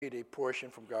read a portion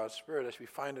from God's Spirit as we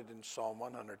find it in Psalm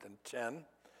 110.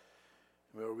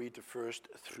 We'll read the first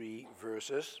 3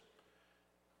 verses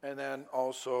and then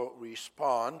also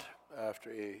respond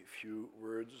after a few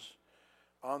words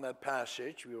on that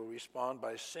passage. We will respond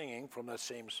by singing from that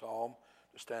same psalm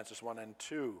the stanzas 1 and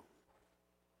 2.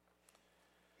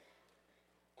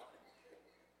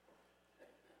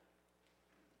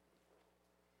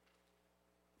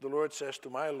 The Lord says to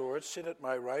my Lord, sit at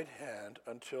my right hand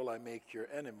until I make your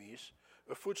enemies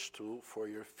a footstool for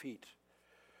your feet.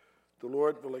 The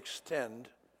Lord will extend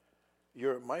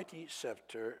your mighty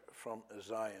scepter from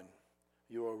Zion.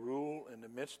 You will rule in the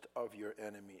midst of your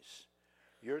enemies.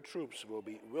 Your troops will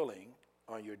be willing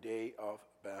on your day of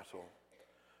battle.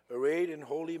 Arrayed in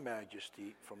holy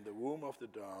majesty from the womb of the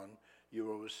dawn, you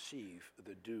will receive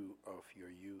the dew of your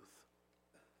youth.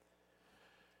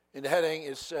 In the heading,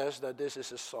 it says that this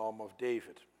is a psalm of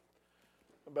David.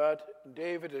 But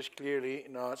David is clearly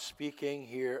not speaking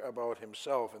here about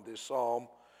himself in this psalm,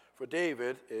 for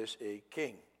David is a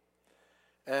king.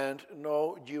 And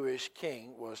no Jewish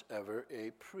king was ever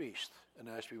a priest. And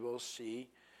as we will see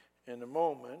in a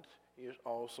moment, he is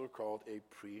also called a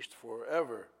priest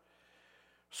forever.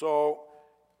 So,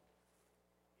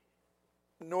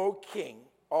 no king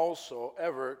also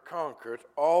ever conquered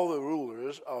all the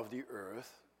rulers of the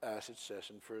earth, as it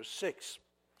says in verse 6.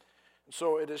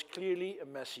 So it is clearly a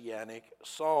messianic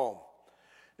psalm.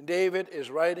 And David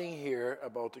is writing here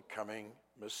about the coming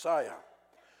Messiah,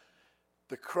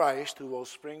 the Christ who will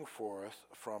spring forth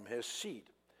from his seed.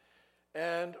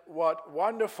 And what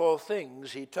wonderful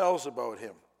things he tells about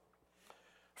him.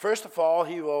 First of all,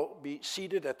 he will be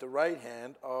seated at the right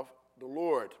hand of the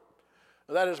Lord.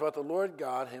 That is what the Lord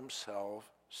God himself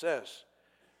says.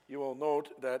 You will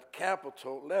note that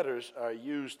capital letters are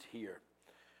used here.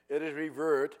 It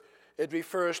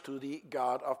refers to the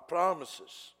God of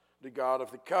promises, the God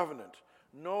of the covenant.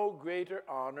 No greater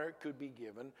honor could be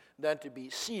given than to be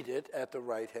seated at the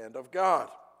right hand of God.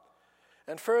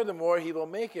 And furthermore, he will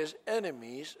make his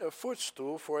enemies a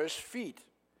footstool for his feet.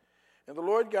 And the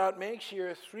Lord God makes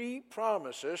here 3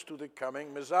 promises to the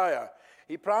coming Messiah.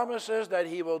 He promises that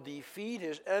he will defeat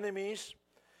his enemies,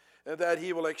 and that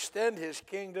he will extend his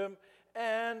kingdom,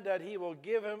 and that he will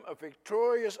give him a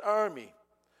victorious army.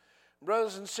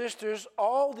 Brothers and sisters,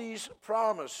 all these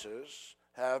promises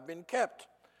have been kept.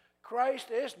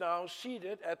 Christ is now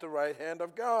seated at the right hand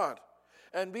of God.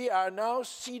 And we are now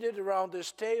seated around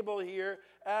this table here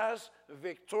as a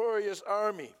victorious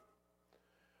army.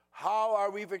 How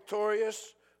are we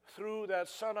victorious? Through that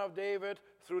Son of David,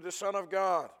 through the Son of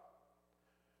God.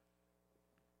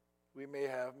 We may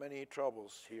have many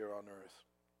troubles here on earth.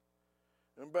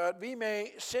 But we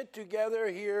may sit together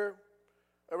here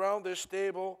around this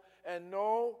table and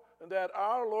know that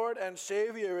our Lord and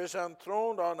Savior is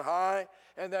enthroned on high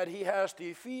and that he has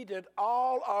defeated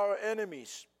all our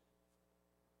enemies,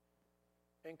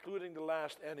 including the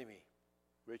last enemy,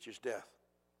 which is death.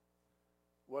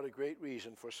 What a great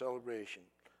reason for celebration.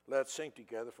 Let's sing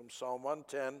together from Psalm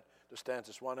 110, the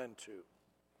stanzas 1 and 2.